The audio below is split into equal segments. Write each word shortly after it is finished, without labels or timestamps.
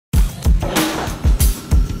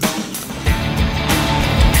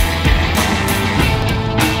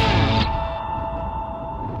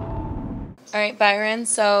right, Byron,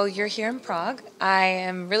 so you're here in Prague. I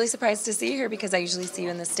am really surprised to see you here because I usually see you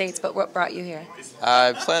in the States, but what brought you here?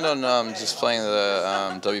 I planned on just playing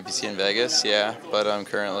the WPT in Vegas, yeah, but I'm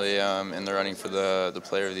currently in the running for the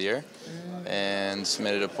Player of the Year and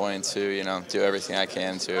made it a point to, do everything I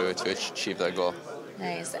can to achieve that goal.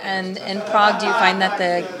 Nice. And in Prague, do you find that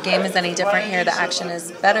the game is any different here? The action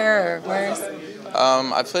is better or worse?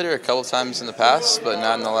 I played here a couple times in the past, but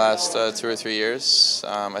not in the last 2 or 3 years.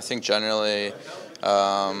 I think generally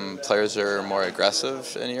players are more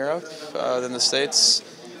aggressive in Europe than the States,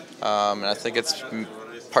 and I think it's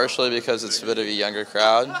partially because it's a bit of a younger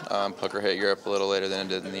crowd. Poker hit Europe a little later than it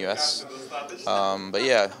did in the U.S. But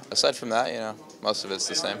yeah, aside from that, most of it's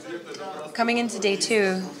the same. Coming into day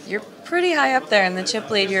two, you're pretty high up there in the chip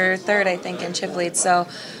lead. You're third, I think, in chip lead. So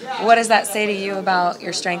what does that say to you about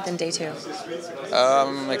your strength in day two?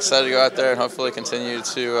 I'm excited to go out there and hopefully continue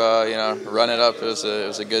to run it up. It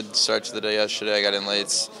was a good start to the day yesterday. I got in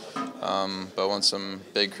late, but won some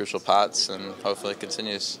big crucial pots, and hopefully it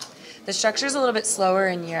continues. The structure's a little bit slower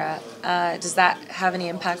in Europe. Does that have any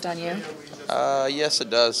impact on you? Yes, it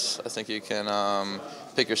does. I think you can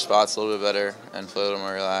pick your spots a little bit better and play a little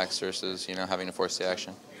more relaxed versus having to force the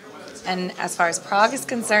action. And as far as Prague is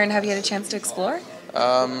concerned, have you had a chance to explore?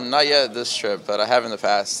 Not yet this trip, but I have in the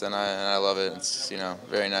past, and I love it. It's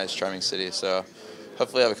very nice, charming city. So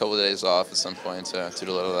hopefully I have a couple of days off at some point to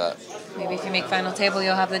do a little of that. Maybe if you make final table,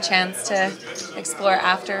 you'll have the chance to explore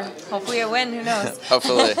after. Hopefully a win. Who knows?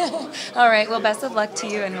 Hopefully. All right. Well, best of luck to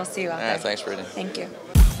you, and we'll see you out there. Thanks, Brittany. Thank you.